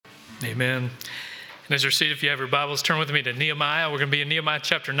Amen. And as you're seated, if you have your Bibles, turn with me to Nehemiah. We're going to be in Nehemiah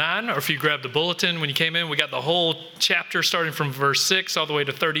chapter 9, or if you grabbed the bulletin when you came in, we got the whole chapter starting from verse 6 all the way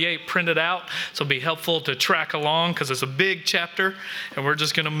to 38 printed out. So it'll be helpful to track along because it's a big chapter, and we're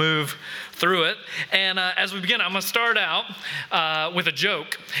just going to move through it. And as we begin, I'm going to start out with a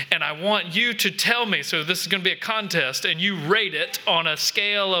joke, and I want you to tell me, so this is going to be a contest, and you rate it on a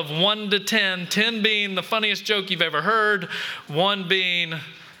scale of 1 to 10, 10 being the funniest joke you've ever heard, 1 being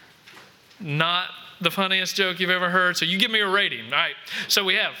not the funniest joke you've ever heard. So you give me a rating. All right. So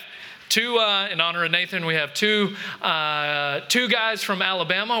we have two, in honor of Nathan, we have two guys from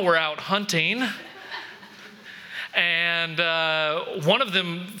Alabama. We're out hunting. And one of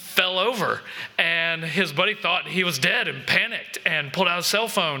them fell over, and his buddy thought he was dead and panicked and pulled out his cell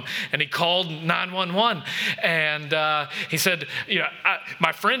phone, and he called 911. And he said,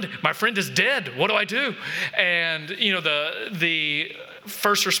 my friend is dead. What do I do? And, the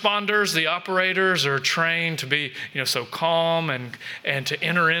first responders, the operators are trained to be, so calm and to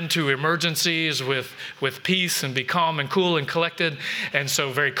enter into emergencies with peace and be calm and cool and collected. And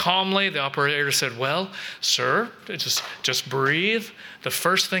so very calmly, the operator said, well, sir, just breathe. The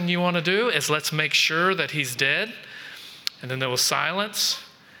first thing you want to do is let's make sure that he's dead. And then there was silence.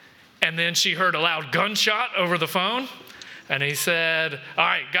 And then she heard a loud gunshot over the phone. And he said, all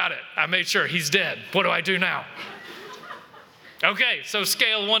right, got it. I made sure he's dead. What do I do now? Okay, so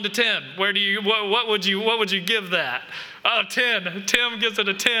scale 1 to 10. What would you give that? Oh, 10. Tim gives it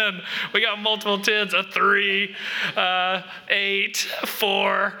a 10. We got multiple 10s, a 3, 8,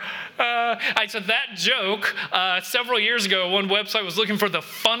 4. So that joke, several years ago, one website was looking for the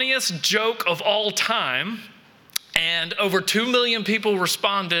funniest joke of all time. And over 2 million people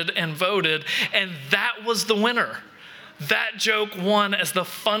responded and voted, and that was the winner. That joke won as the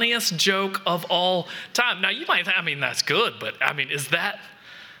funniest joke of all time. Now, you might think, that's good, but, is that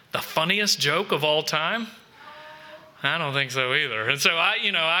the funniest joke of all time? I don't think so either. And so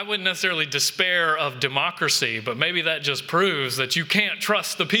I wouldn't necessarily despair of democracy, but maybe that just proves that you can't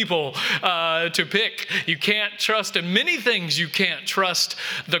trust the people to pick. You can't trust, in many things you can't trust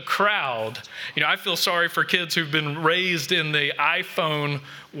the crowd. I feel sorry for kids who've been raised in the iPhone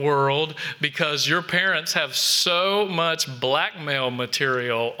world because your parents have so much blackmail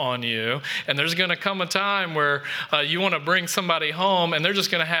material on you, and there's going to come a time where you want to bring somebody home and they're just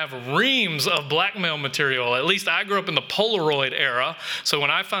going to have reams of blackmail material. At least I grew up in the Polaroid era, so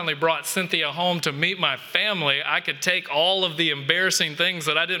when I finally brought Cynthia home to meet my family, I could take all of the embarrassing things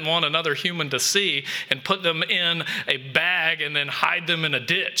that I didn't want another human to see and put them in a bag and then hide them in a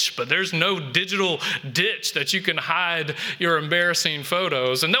ditch. But there's no digital ditch that you can hide your embarrassing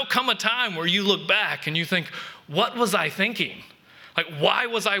photos. And there'll come a time where you look back and you think, what was I thinking? Why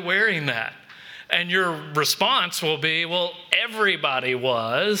was I wearing that? And your response will be, well, everybody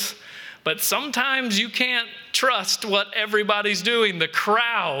was. But sometimes you can't trust what everybody's doing. The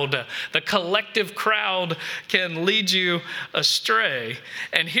crowd, the collective crowd can lead you astray.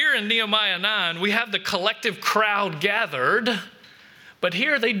 And here in Nehemiah 9, we have the collective crowd gathered, but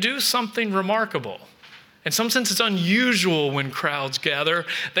here they do something remarkable. In some sense, it's unusual when crowds gather.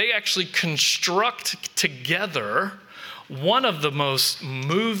 They actually construct together one of the most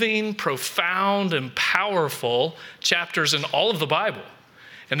moving, profound, and powerful chapters in all of the Bible.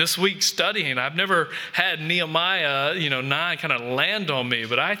 And this week studying, I've never had Nehemiah, 9 kind of land on me,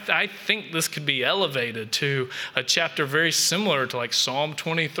 but I think this could be elevated to a chapter very similar to like Psalm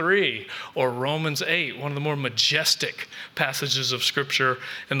 23 or Romans 8, one of the more majestic passages of Scripture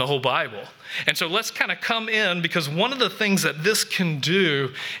in the whole Bible. And so let's kind of come in, because one of the things that this can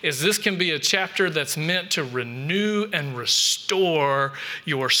do is this can be a chapter that's meant to renew and restore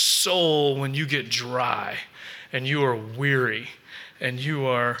your soul when you get dry and you are weary and you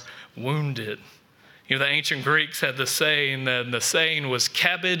are wounded. The ancient Greeks had the saying, and the saying was,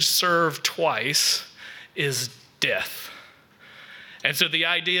 cabbage served twice is death. And so the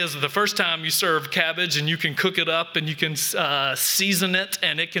idea is that the first time you serve cabbage and you can cook it up and you can season it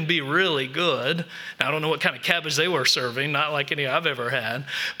and it can be really good. Now, I don't know what kind of cabbage they were serving, not like any I've ever had.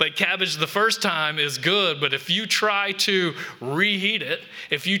 But cabbage the first time is good, but if you try to reheat it,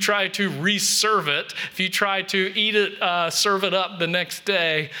 if you try to reserve it, if you try to eat it, serve it up the next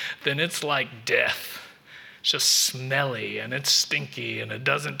day, then it's like death. It's just smelly and it's stinky and it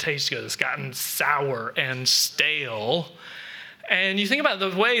doesn't taste good. It's gotten sour and stale. And you think about the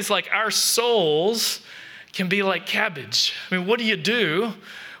ways like our souls can be like cabbage. What do you do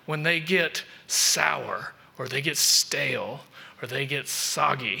when they get sour or they get stale or they get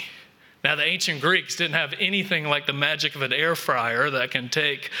soggy? Now, the ancient Greeks didn't have anything like the magic of an air fryer that can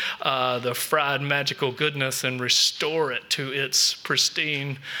take the fried magical goodness and restore it to its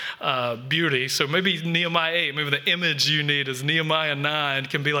pristine beauty. So maybe Nehemiah 8, maybe the image you need is Nehemiah 9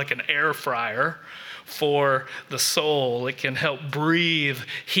 can be like an air fryer for the soul. It can help breathe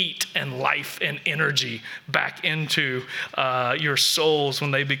heat and life and energy back into your souls when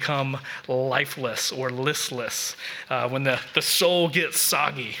they become lifeless or listless. When the soul gets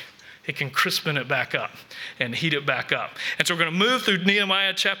soggy, it can crispen it back up and heat it back up. And so we're going to move through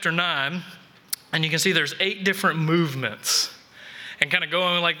Nehemiah chapter 9, and you can see there's 8 different movements. And kind of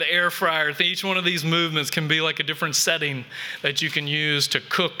going like the air fryer, each one of these movements can be like a different setting that you can use to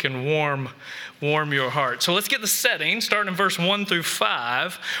cook and warm your heart. So let's get the setting, starting in verse 1 through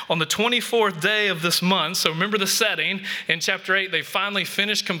 5. On the 24th day of this month, so remember the setting, in chapter 8, they finally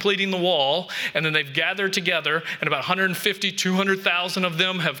finished completing the wall, and then they've gathered together, and about 150, 200,000 of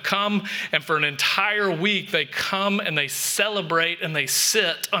them have come, and for an entire week, they come and they celebrate and they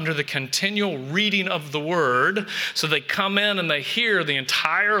sit under the continual reading of the word. So they come in and they hear the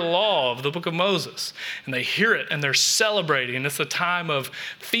entire law of the book of Moses, and they hear it and they're celebrating. It's a time of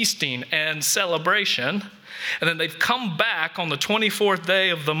feasting and celebration. And then they've come back on the 24th day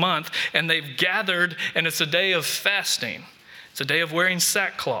of the month, and they've gathered, and it's a day of fasting. It's a day of wearing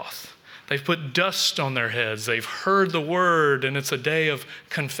sackcloth. They've put dust on their heads. They've heard the word, and it's a day of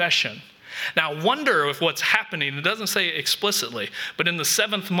confession. Now, I wonder if what's happening, it doesn't say explicitly, but in the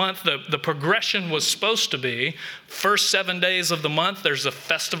 7th month, the progression was supposed to be, first 7 days of the month, there's a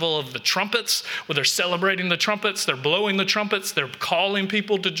festival of the trumpets, where they're celebrating the trumpets, they're blowing the trumpets, they're calling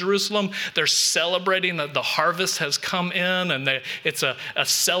people to Jerusalem, they're celebrating that the harvest has come in, and it's a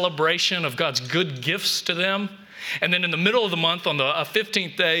celebration of God's good gifts to them. And then in the middle of the month, on the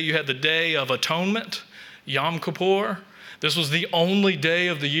 15th day, you had the Day of Atonement, Yom Kippur. This was the only day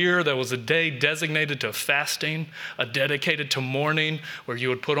of the year that was a day designated to fasting, dedicated to mourning, where you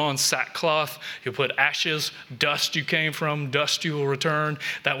would put on sackcloth, you put ashes, dust you came from, dust you will return.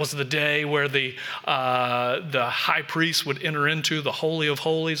 That was the day where the high priest would enter into the Holy of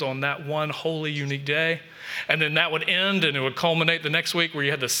Holies on that one holy, unique day. And then that would end, and it would culminate the next week where you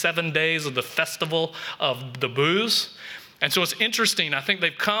had the 7 days of the festival of the booths. And so it's interesting. I think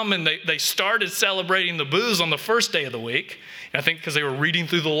they've come and they started celebrating the booths on the first day of the week. And I think because they were reading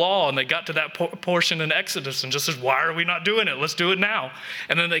through the law and they got to that portion in Exodus and just said, why are we not doing it? Let's do it now.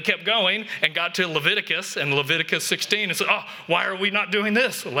 And then they kept going and got to Leviticus and Leviticus 16 and said, oh, why are we not doing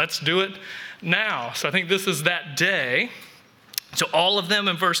this? Let's do it now. So I think this is that day. So all of them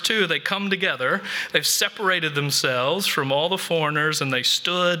in verse 2, they come together. They've separated themselves from all the foreigners, and they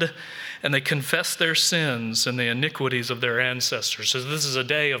stood and they confessed their sins and the iniquities of their ancestors. So this is a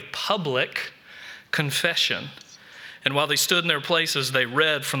day of public confession. And while they stood in their places, they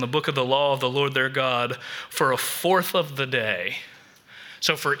read from the book of the law of the Lord their God for a fourth of the day.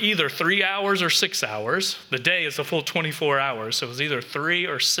 So for either 3 hours or 6 hours, the day is a full 24 hours, so it was either 3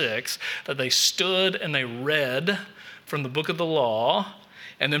 or 6, that they stood and they read from the book of the law.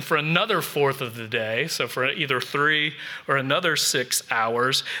 And then for another fourth of the day, so for either 3 or another 6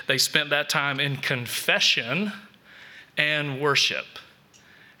 hours, they spent that time in confession and worship.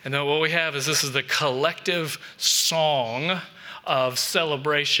 And then what we have is this is the collective song of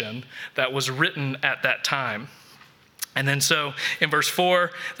celebration that was written at that time. And then so in verse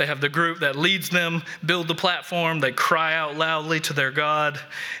 4, they have the group that leads them, build the platform, they cry out loudly to their God.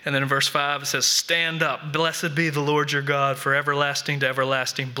 And then in verse 5, it says, stand up, blessed be the Lord your God, from everlasting to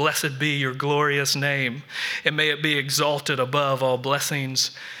everlasting. Blessed be your glorious name, and may it be exalted above all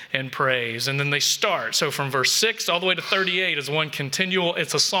blessings and praise. And then they start. So from verse 6 all the way to 38 is one continual,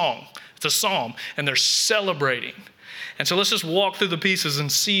 it's a song. It's a psalm, and they're celebrating. And so let's just walk through the pieces and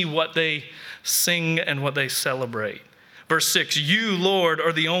see what they sing and what they celebrate. Verse 6, you, Lord,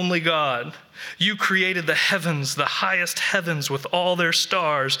 are the only God. You created the heavens, the highest heavens with all their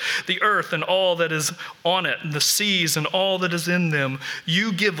stars, the earth and all that is on it, the seas and all that is in them.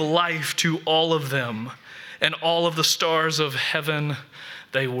 You give life to all of them, and all of the stars of heaven,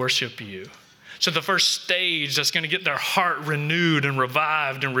 they worship you. So the first stage that's going to get their heart renewed and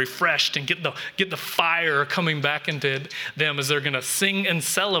revived and refreshed and get the fire coming back into them is they're going to sing and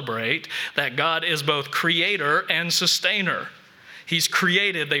celebrate that God is both creator and sustainer. He's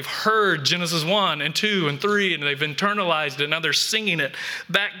created. They've heard Genesis 1 and 2 and 3, and they've internalized it. Now they're singing it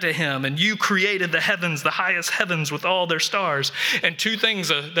back to him. And you created the heavens, the highest heavens with all their stars. And two things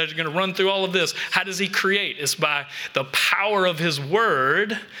that are going to run through all of this. How does he create? It's by the power of his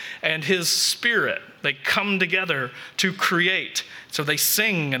word and his spirit. They come together to create. So they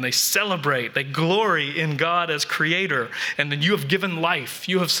sing and they celebrate. They glory in God as creator. And then you have given life.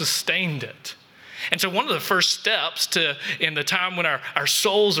 You have sustained it. And so one of the first steps in the time when our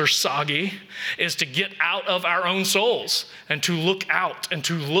souls are soggy is to get out of our own souls and to look out and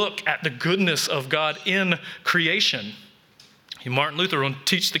to look at the goodness of God in creation. Martin Luther will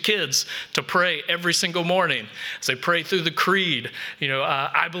teach the kids to pray every single morning. As they pray through the creed,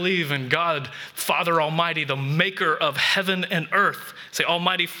 I believe in God, Father Almighty, the maker of heaven and earth. Say,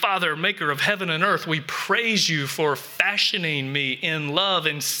 Almighty Father, maker of heaven and earth, we praise you for fashioning me in love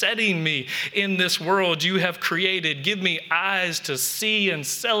and setting me in this world you have created. Give me eyes to see and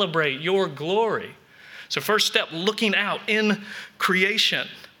celebrate your glory. So first step, looking out in creation.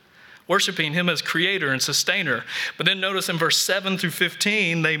 Worshiping him as creator and sustainer. But then notice in verse 7 through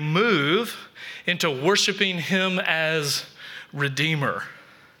 15, they move into worshiping him as redeemer.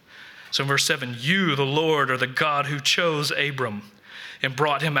 So in verse 7, you, the Lord, are the God who chose Abram and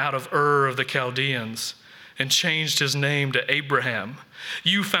brought him out of Ur of the Chaldeans and changed his name to Abraham.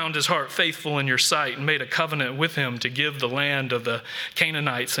 You found his heart faithful in your sight and made a covenant with him to give the land of the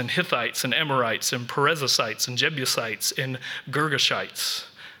Canaanites and Hittites and Amorites and Perizzites and Jebusites and Girgashites,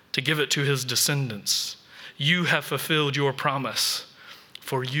 to give it to his descendants. You have fulfilled your promise,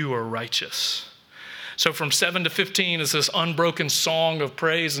 for you are righteous. So from 7 to 15 is this unbroken song of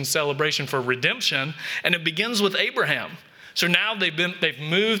praise and celebration for redemption, and it begins with Abraham. So now they've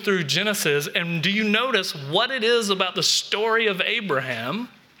moved through Genesis, and do you notice what it is about the story of Abraham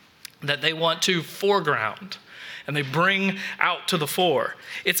that they want to foreground? And they bring out to the fore.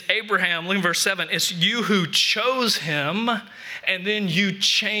 It's Abraham, look at verse 7. It's you who chose him, and then you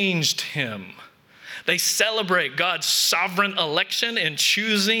changed him. They celebrate God's sovereign election in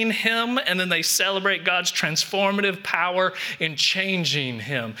choosing him, and then they celebrate God's transformative power in changing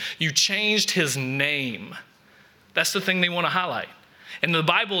him. You changed his name. That's the thing they want to highlight. In the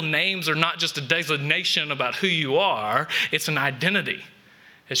Bible, names are not just a designation about who you are, it's an identity.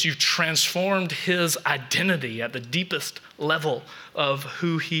 As you've transformed his identity at the deepest level of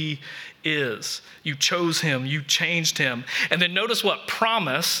who he is. You chose him, you changed him. And then notice what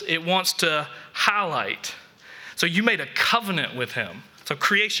promise it wants to highlight. So you made a covenant with him. So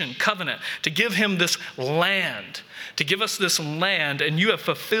creation, covenant, to give him this land, to give us this land, and you have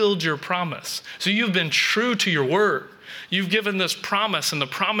fulfilled your promise. So you've been true to your word. You've given this promise, and the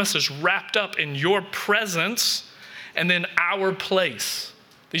promise is wrapped up in your presence and then our place.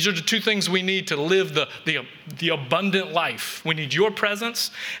 These are the two things we need to live the abundant life. We need your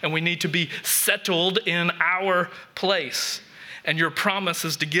presence, and we need to be settled in our place. And your promise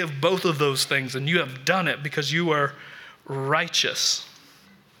is to give both of those things, and you have done it because you are righteous.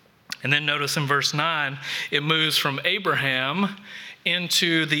 And then notice in verse 9, it moves from Abraham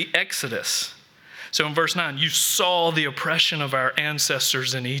into the Exodus. So in verse 9, you saw the oppression of our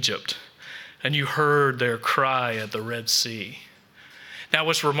ancestors in Egypt, and you heard their cry at the Red Sea. Now,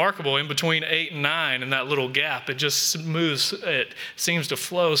 what's remarkable, in between 8 and 9, in that little gap, it just moves, it seems to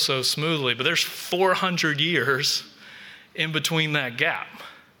flow so smoothly, but there's 400 years in between that gap.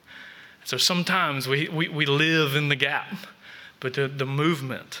 So sometimes we live in the gap, but the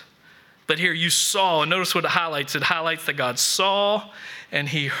movement. But here you saw, and notice what it highlights. It highlights that God saw and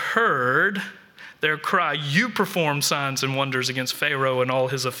he heard their cry. You performed signs and wonders against Pharaoh and all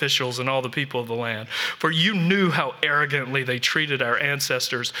his officials and all the people of the land. For you knew how arrogantly they treated our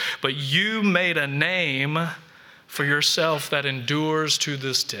ancestors, but you made a name for yourself that endures to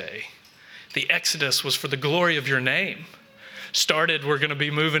this day. The Exodus was for the glory of your name. We're going to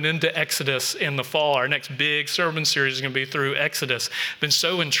be moving into Exodus in the fall. Our next big sermon series is going to be through Exodus. Been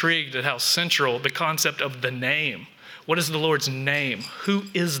so intrigued at how central the concept of the name. What is the Lord's name? Who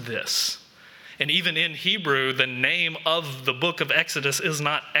is this? And even in Hebrew, the name of the book of Exodus is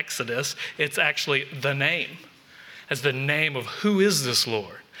not Exodus. It's actually the name. As the name of who is this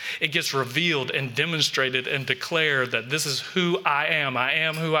Lord? It gets revealed and demonstrated and declared that this is who I am. I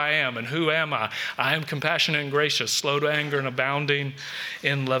am who I am. And who am I? I am compassionate and gracious, slow to anger and abounding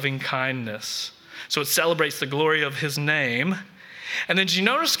in loving kindness. So it celebrates the glory of his name. And then do you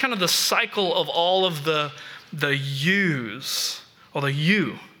notice kind of the cycle of all of the yous, or the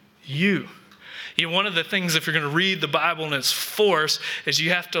you. One of the things, if you're going to read the Bible in its force, is you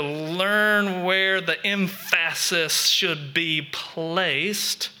have to learn where the emphasis should be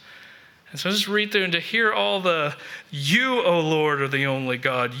placed And so just read through and to hear all the, you, O Lord, are the only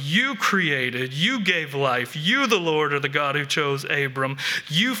God. You created, you gave life. You, the Lord, are the God who chose Abram.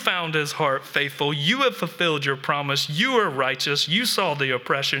 You found his heart faithful. You have fulfilled your promise. You are righteous. You saw the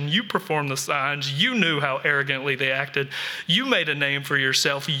oppression. You performed the signs. You knew how arrogantly they acted. You made a name for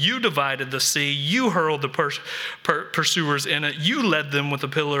yourself. You divided the sea. You hurled the pursuers in it. You led them with a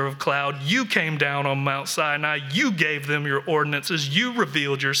pillar of cloud. You came down on Mount Sinai. You gave them your ordinances. You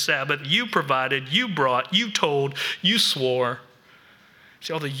revealed your Sabbath. You provided, you brought, you told, you swore.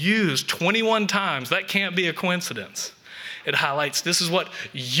 See all the yous 21 times. That can't be a coincidence. It highlights this is what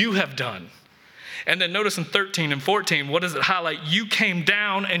you have done. And then notice in 13 and 14, what does it highlight? You came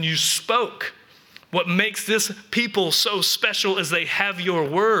down and you spoke. What makes this people so special is they have your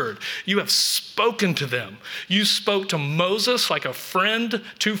word. You have spoken to them. You spoke to Moses like a friend,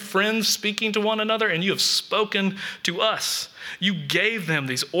 two friends speaking to one another, and you have spoken to us. You gave them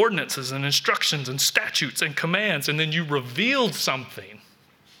these ordinances and instructions and statutes and commands, and then you revealed something.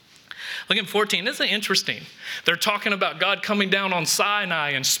 Look at 14. Isn't it interesting? They're talking about God coming down on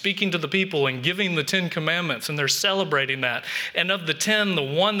Sinai and speaking to the people and giving the 10 commandments, and they're celebrating that. And of the 10, the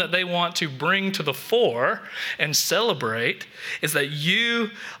one that they want to bring to the fore and celebrate is that you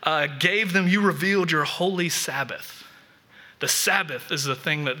gave them, you revealed your holy Sabbath. The Sabbath is the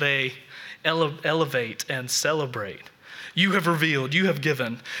thing that they elevate and celebrate. You have revealed, you have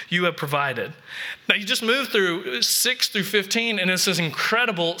given, you have provided. Now you just move through 6 through 15 and it's this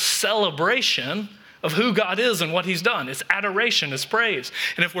incredible celebration of who God is and what he's done. It's adoration, it's praise.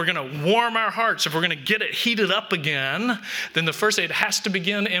 And if we're gonna warm our hearts, if we're gonna get it heated up again, then the first aid has to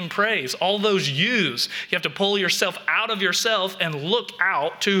begin in praise. All those yous, you have to pull yourself out of yourself and look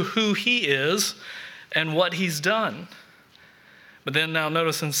out to who he is and what he's done. But then now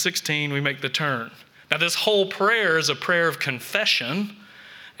notice in 16, we make the turn. Now, this whole prayer is a prayer of confession,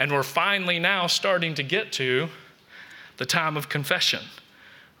 and we're finally now starting to get to the time of confession,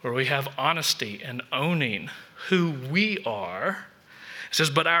 where we have honesty and owning who we are. It says,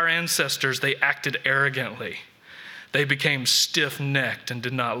 but our ancestors, they acted arrogantly. They became stiff-necked and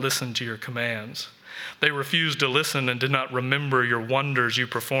did not listen to your commands. They refused to listen and did not remember your wonders you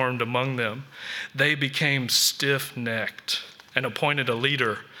performed among them. They became stiff-necked and appointed a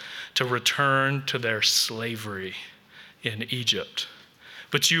leader to return to their slavery in Egypt.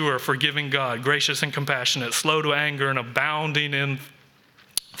 But you are a forgiving God, gracious and compassionate, slow to anger and abounding in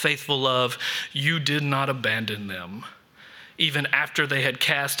faithful love. You did not abandon them, even after they had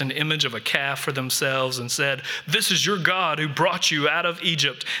cast an image of a calf for themselves and said, this is your God who brought you out of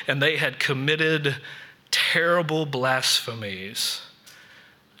Egypt. And they had committed terrible blasphemies.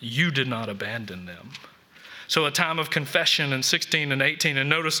 You did not abandon them. So a time of confession in 16 and 18. And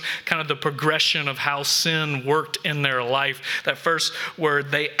notice kind of the progression of how sin worked in their life. That first word,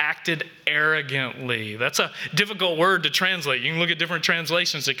 they acted arrogantly. That's a difficult word to translate. You can look at different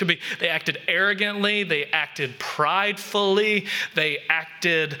translations. It could be they acted arrogantly, they acted pridefully, they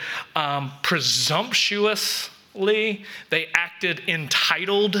acted presumptuously, they acted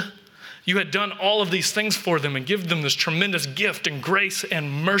entitled. You had done all of these things for them and given them this tremendous gift and grace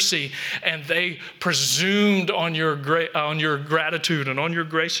and mercy, and they presumed on your gratitude and on your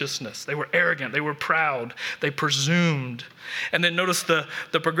graciousness. They were arrogant. They were proud. They presumed. And then notice the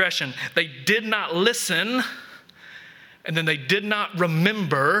progression. They did not listen, and then they did not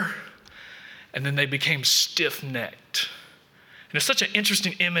remember, and then they became stiff-necked. And it's such an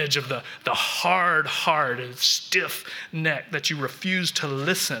interesting image of the hard heart and stiff neck that you refuse to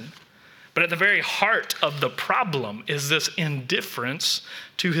listen. But at the very heart of the problem is this indifference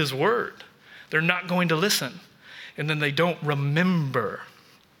to his word. They're not going to listen. And then they don't remember.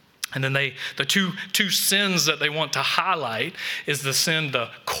 And then the two sins that they want to highlight is the sin, the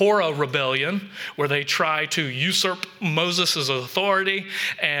Korah rebellion, where they try to usurp Moses' authority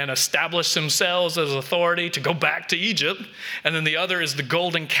and establish themselves as authority to go back to Egypt. And then the other is the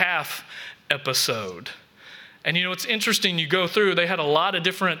golden calf episode. And you know, it's interesting, you go through, they had a lot of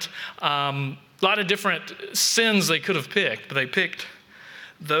different sins they could have picked, but they picked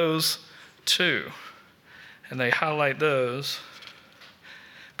those two. And they highlight those.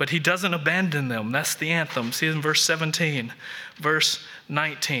 But he doesn't abandon them. That's the anthem. See in verse 17, verse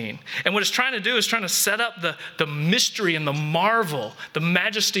 19. And what it's trying to do is trying to set up the mystery and the marvel, the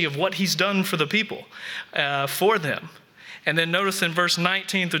majesty of what he's done for the people, for them. And then notice in verse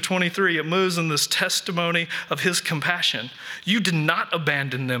 19 through 23, it moves in this testimony of his compassion. You did not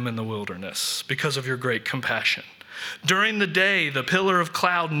abandon them in the wilderness because of your great compassion. During the day, the pillar of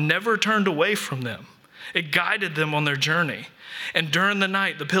cloud never turned away from them. It guided them on their journey. And during the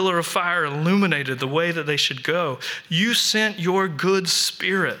night, the pillar of fire illuminated the way that they should go. You sent your good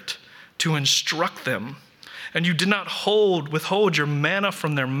spirit to instruct them. And you did not withhold your manna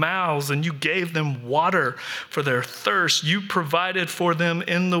from their mouths, and you gave them water for their thirst. You provided for them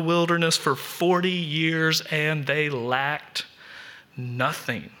in the wilderness for 40 years, and they lacked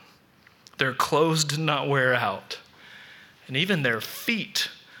nothing. Their clothes did not wear out, and even their feet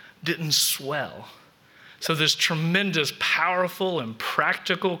didn't swell. So this tremendous, powerful, and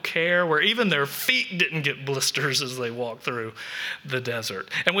practical care where even their feet didn't get blisters as they walked through the desert.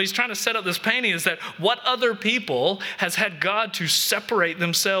 And what he's trying to set up this painting is that what other people has had God to separate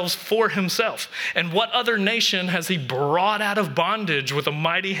themselves for himself? And what other nation has he brought out of bondage with a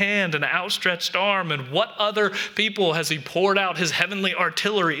mighty hand and an outstretched arm? And what other people has he poured out his heavenly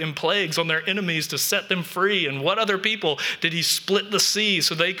artillery and plagues on their enemies to set them free? And what other people did he split the sea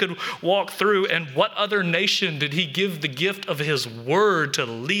so they could walk through? And what other nation did he give the gift of his word to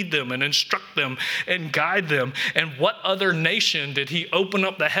lead them and instruct them and guide them? And what other nation did he open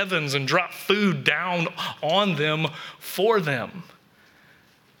up the heavens and drop food down on them for them?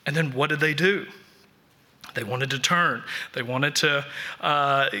 And then what did they do? They wanted to turn. They wanted to,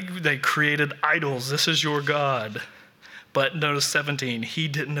 they created idols. This is your God. But notice 17, he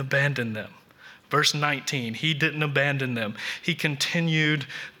didn't abandon them. Verse 19, he didn't abandon them. He continued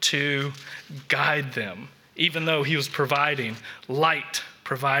to guide them, even though he was providing light,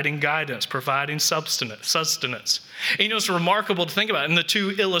 providing guidance, providing sustenance. And you know, it's remarkable to think about. In the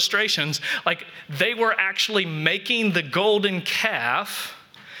two illustrations, like they were actually making the golden calf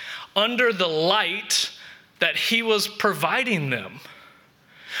under the light that he was providing them.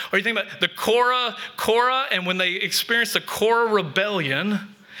 Or you think about the Korah, and when they experienced the Korah rebellion,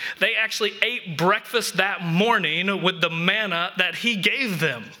 they actually ate breakfast that morning with the manna that he gave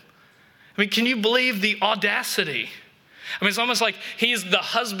them. I mean, can you believe the audacity? I mean, it's almost like he's the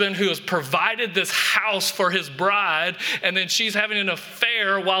husband who has provided this house for his bride, and then she's having an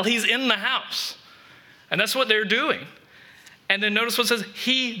affair while he's in the house. And that's what they're doing. And then notice what it says,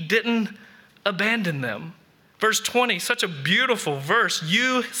 he didn't abandon them. Verse 20, such a beautiful verse.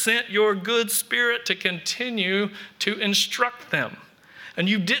 You sent your good spirit to continue to instruct them. And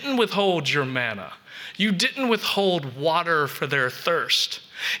you didn't withhold your manna. You didn't withhold water for their thirst.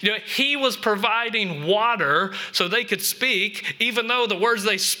 You know, he was providing water so they could speak, even though the words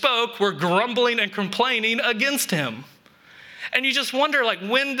they spoke were grumbling and complaining against him. And you just wonder, like,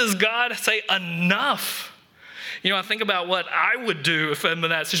 when does God say enough? You know, I think about what I would do if I'm in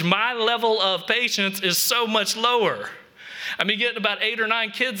that situation. My level of patience is so much lower. I mean, you get about 8 or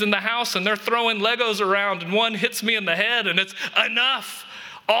 9 kids in the house and they're throwing Legos around and one hits me in the head and it's enough,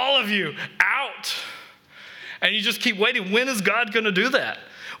 all of you, out. And you just keep waiting. When is God going to do that?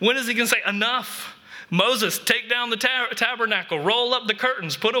 When is he going to say enough? Moses, take down the tabernacle, roll up the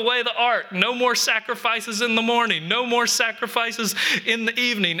curtains, put away the ark. No more sacrifices in the morning. No more sacrifices in the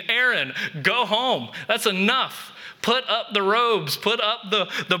evening. Aaron, go home. That's enough. Put up the robes, put up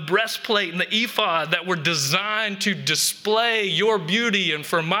the breastplate and the ephod that were designed to display your beauty and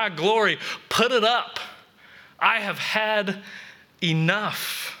for my glory. Put it up. I have had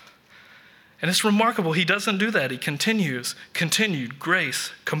enough. And it's remarkable. He doesn't do that. He continued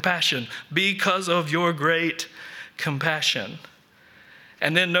grace, compassion, because of your great compassion.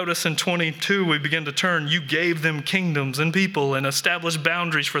 And then notice in 22, we begin to turn. You gave them kingdoms and people and established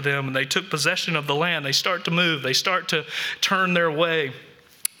boundaries for them. And they took possession of the land. They start to move. They start to turn their way.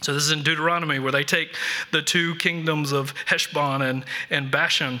 So this is in Deuteronomy where they take the 2 kingdoms of Heshbon and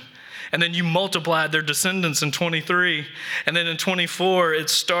Bashan. And then you multiplied their descendants in 23. And then in 24, it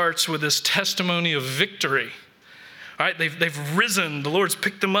starts with this testimony of victory. All right, they've risen. The Lord's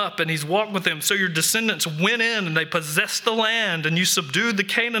picked them up and he's walked with them. So your descendants went in and they possessed the land, and you subdued the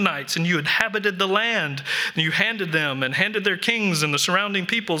Canaanites and you inhabited the land, and you handed their kings and the surrounding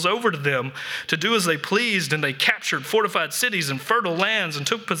peoples over to them to do as they pleased. And they captured fortified cities and fertile lands and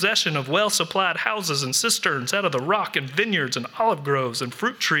took possession of well-supplied houses and cisterns out of the rock and vineyards and olive groves and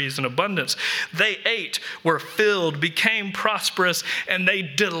fruit trees in abundance. They ate, were filled, became prosperous, and they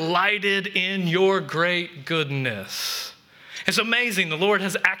delighted in your great goodness. It's amazing. The Lord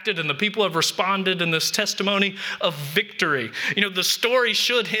has acted and the people have responded in this testimony of victory. You know, the story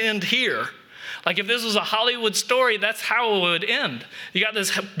should end here. Like if this was a Hollywood story, that's how it would end. You got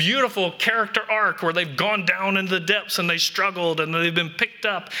this beautiful character arc where they've gone down into the depths and they struggled and they've been picked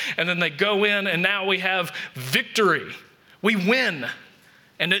up, and then they go in and now we have victory. We win.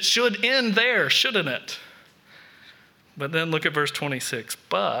 And it should end there, shouldn't it? But then look at verse 26.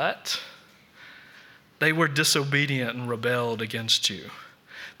 But they were disobedient and rebelled against you.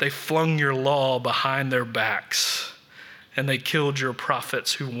 They flung your law behind their backs, and they killed your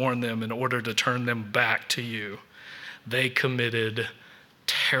prophets who warned them in order to turn them back to you. They committed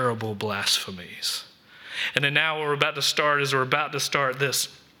terrible blasphemies. And then now what we're about to start this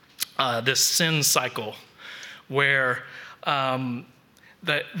sin cycle where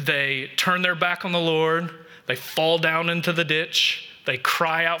they turn their back on the Lord, they fall down into the ditch, they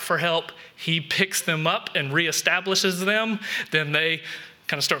cry out for help, he picks them up and reestablishes them, then they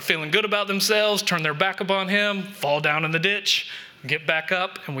kind of start feeling good about themselves, turn their back upon him, fall down in the ditch, get back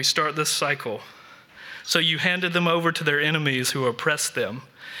up, and we start this cycle. So you handed them over to their enemies who oppressed them.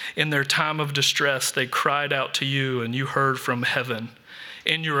 In their time of distress, they cried out to you, and you heard from heaven.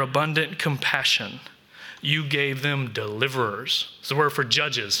 In your abundant compassion, you gave them deliverers. It's the word for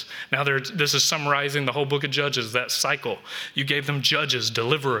judges. Now this is summarizing the whole book of Judges, that cycle. You gave them judges,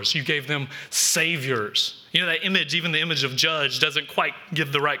 deliverers. You gave them saviors. You know, that image, even the image of judge, doesn't quite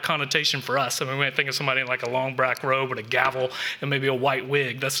give the right connotation for us. I mean, we might think of somebody in like a long black robe with a gavel and maybe a white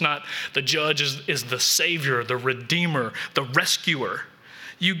wig. That's not, the judge is the savior, the redeemer, the rescuer.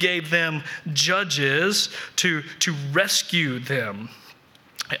 You gave them judges to rescue them.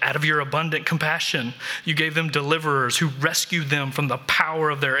 Out of your abundant compassion, you gave them deliverers who rescued them from the power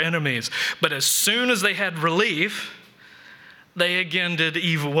of their enemies. But as soon as they had relief, they again did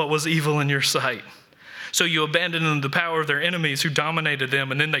evil, what was evil in your sight. So you abandoned them to the power of their enemies who dominated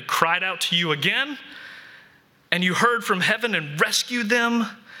them, and then they cried out to you again, and you heard from heaven and rescued them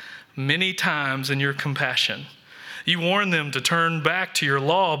many times in your compassion. You warned them to turn back to your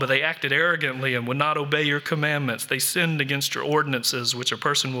law, but they acted arrogantly and would not obey your commandments. They sinned against your ordinances, which a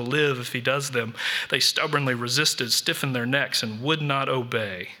person will live if he does them. They stubbornly resisted, stiffened their necks, and would not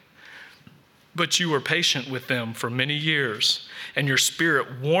obey. But you were patient with them for many years, and your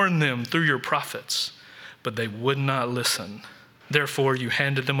spirit warned them through your prophets, but they would not listen. Therefore, you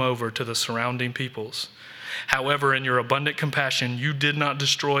handed them over to the surrounding peoples. However, in your abundant compassion, you did not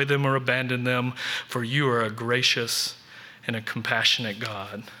destroy them or abandon them, for you are a gracious and a compassionate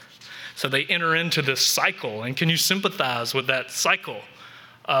God. So they enter into this cycle. And can you sympathize with that cycle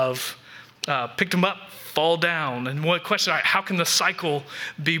of pick them up, fall down? And what question, how can the cycle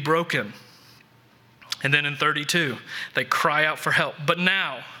be broken? And then in 32, they cry out for help.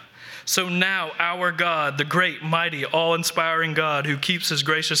 So now our God, the great, mighty, awe-inspiring God who keeps his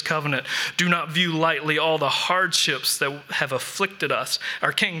gracious covenant, do not view lightly all the hardships that have afflicted us,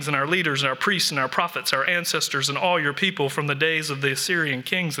 our kings and our leaders and our priests and our prophets, our ancestors and all your people from the days of the Assyrian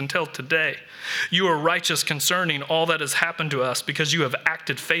kings until today. You are righteous concerning all that has happened to us because you have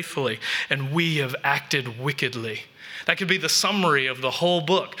acted faithfully and we have acted wickedly. That could be the summary of the whole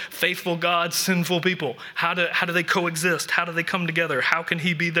book. Faithful God, sinful people. How do they coexist? How do they come together? How can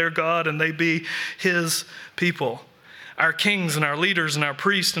he be their God and they be his people? Our kings and our leaders and our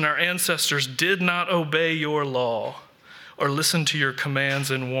priests and our ancestors did not obey your law or listen to your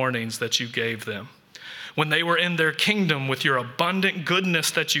commands and warnings that you gave them. When they were in their kingdom with your abundant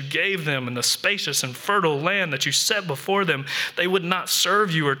goodness that you gave them and the spacious and fertile land that you set before them, they would not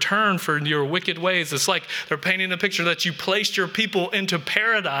serve you or turn from your wicked ways. It's like they're painting a picture that you placed your people into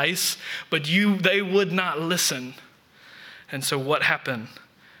paradise, but they would not listen. And so what happened?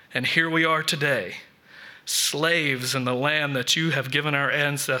 And here we are today, slaves in the land that you have given our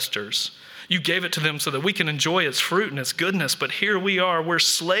ancestors. You gave it to them so that we can enjoy its fruit and its goodness, but here we are, we're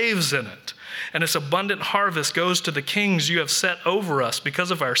slaves in it. And its abundant harvest goes to the kings you have set over us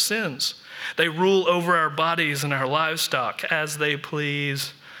because of our sins. They rule over our bodies and our livestock as they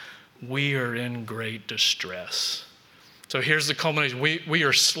please. We are in great distress. So here's the culmination. We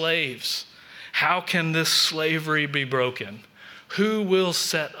are slaves. How can this slavery be broken? Who will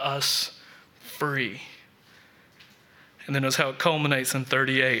set us free? And then that's how it culminates in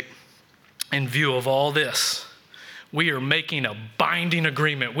 38. In view of all this, we are making a binding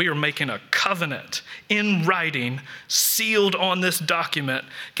agreement. We are making a covenant in writing, sealed on this document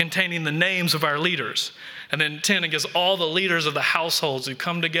containing the names of our leaders. And then 10, it gives all the leaders of the households who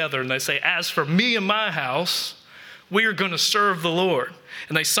come together and they say, as for me and my house, we are going to serve the Lord.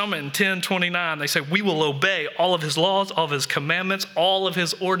 And they sum it in 10:29. They say, we will obey all of his laws, all of his commandments, all of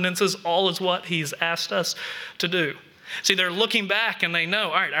his ordinances, all is what he's asked us to do. See, they're looking back and they know,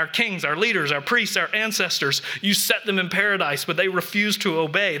 all right, our kings, our leaders, our priests, our ancestors, you set them in paradise, but they refused to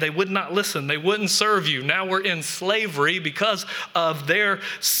obey. They would not listen. They wouldn't serve you. Now we're in slavery because of their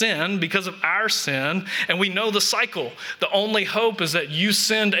sin, because of our sin, and we know the cycle. The only hope is that you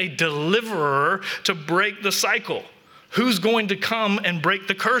send a deliverer to break the cycle. Who's going to come and break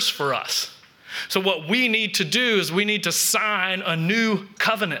the curse for us? So what we need to do is we need to sign a new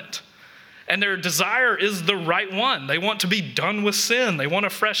covenant. And their desire is the right one. They want to be done with sin. They want a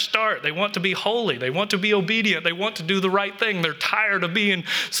fresh start. They want to be holy. They want to be obedient. They want to do the right thing. They're tired of being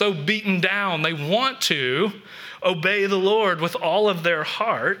so beaten down. They want to obey the Lord with all of their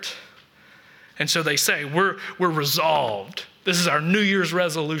heart. And so they say, we're resolved. This is our New Year's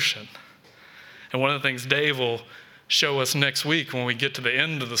resolution. And one of the things Dave will show us next week when we get to the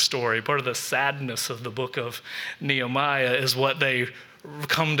end of the story, part of the sadness of the book of Nehemiah is what they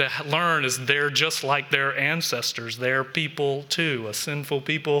come to learn is they're just like their ancestors. They're people too, a sinful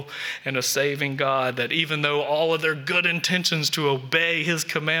people and a saving God, that even though all of their good intentions to obey his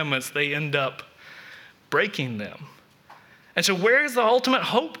commandments, they end up breaking them. And so where is the ultimate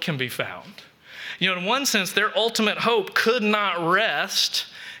hope can be found? In one sense, their ultimate hope could not rest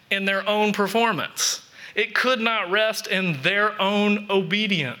in their own performance. It could not rest in their own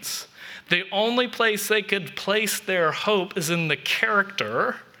obedience. The only place they could place their hope is in the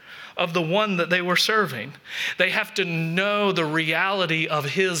character of the one that they were serving. They have to know the reality of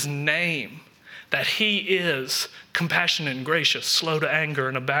his name, that he is compassionate and gracious, slow to anger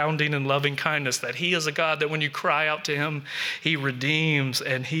and abounding in loving kindness, that he is a God that when you cry out to him, he redeems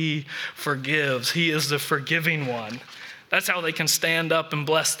and he forgives. He is the forgiving one. That's how they can stand up and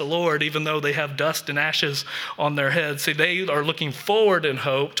bless the Lord, even though they have dust and ashes on their heads. See, they are looking forward in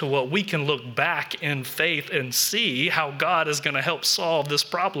hope to what we can look back in faith and see how God is going to help solve this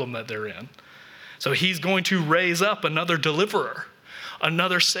problem that they're in. So he's going to raise up another deliverer,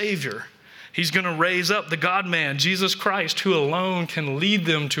 another savior. He's going to raise up the God-man, Jesus Christ, who alone can lead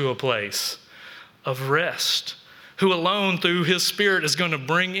them to a place of rest, who alone through his Spirit is going to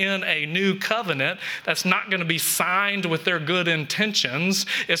bring in a new covenant that's not going to be signed with their good intentions.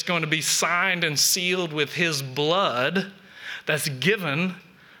 It's going to be signed and sealed with his blood that's given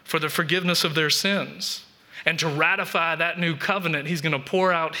for the forgiveness of their sins. And to ratify that new covenant, he's going to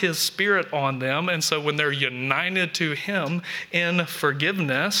pour out his Spirit on them. And so when they're united to him in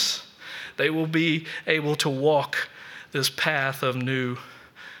forgiveness, they will be able to walk this path of new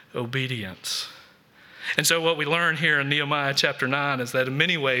obedience. And so what we learn here in Nehemiah chapter 9 is that in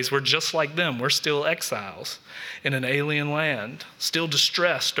many ways we're just like them. We're still exiles in an alien land, still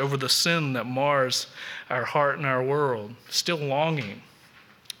distressed over the sin that mars our heart and our world, still longing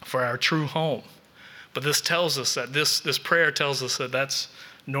for our true home. But this tells us that this prayer tells us that that's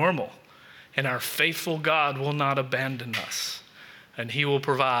normal, and our faithful God will not abandon us, and he will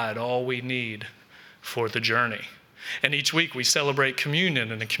provide all we need for the journey. And each week we celebrate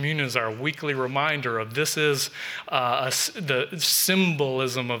communion, and the communion is our weekly reminder of this is the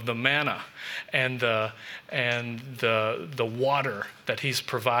symbolism of the manna and the water that he's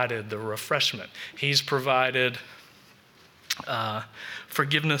provided, the refreshment. He's provided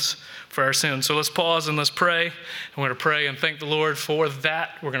forgiveness for our sins. So let's pause and let's pray. And we're going to pray and thank the Lord for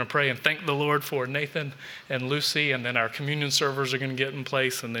that. We're going to pray and thank the Lord for Nathan and Lucy, and then our communion servers are going to get in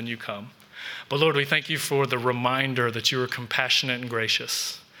place, and then you come. But Lord, we thank you for the reminder that you are compassionate and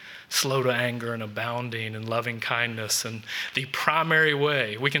gracious, slow to anger and abounding in loving kindness. And the primary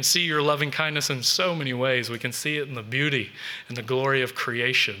way, we can see your loving kindness in so many ways. We can see it in the beauty and the glory of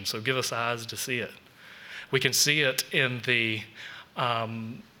creation. So give us eyes to see it. We can see it in the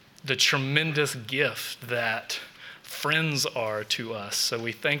tremendous gift that friends are to us. So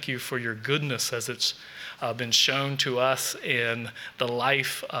we thank you for your goodness as it's been shown to us in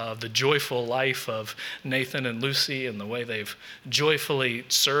the joyful life of Nathan and Lucy, and the way they've joyfully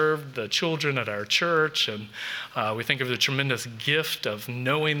served the children at our church. And we think of the tremendous gift of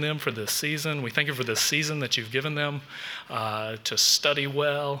knowing them for this season. We thank you for this season that you've given them to study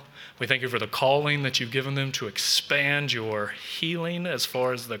well. We thank you for the calling that you've given them to expand your healing as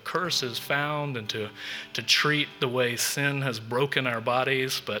far as the curse is found, and to treat the way sin has broken our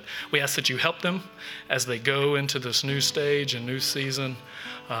bodies. But we ask that you help them as they go into this new stage and new season,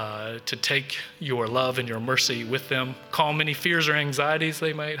 to take your love and your mercy with them, calm any fears or anxieties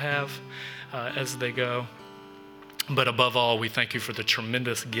they might have as they go. But above all, we thank you for the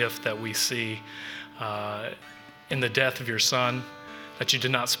tremendous gift that we see in the death of your Son, that you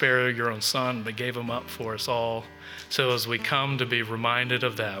did not spare your own Son, but gave him up for us all. So as we come to be reminded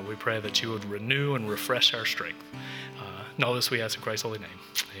of that, we pray that you would renew and refresh our strength. And all this we ask in Christ's holy name.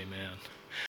 Amen.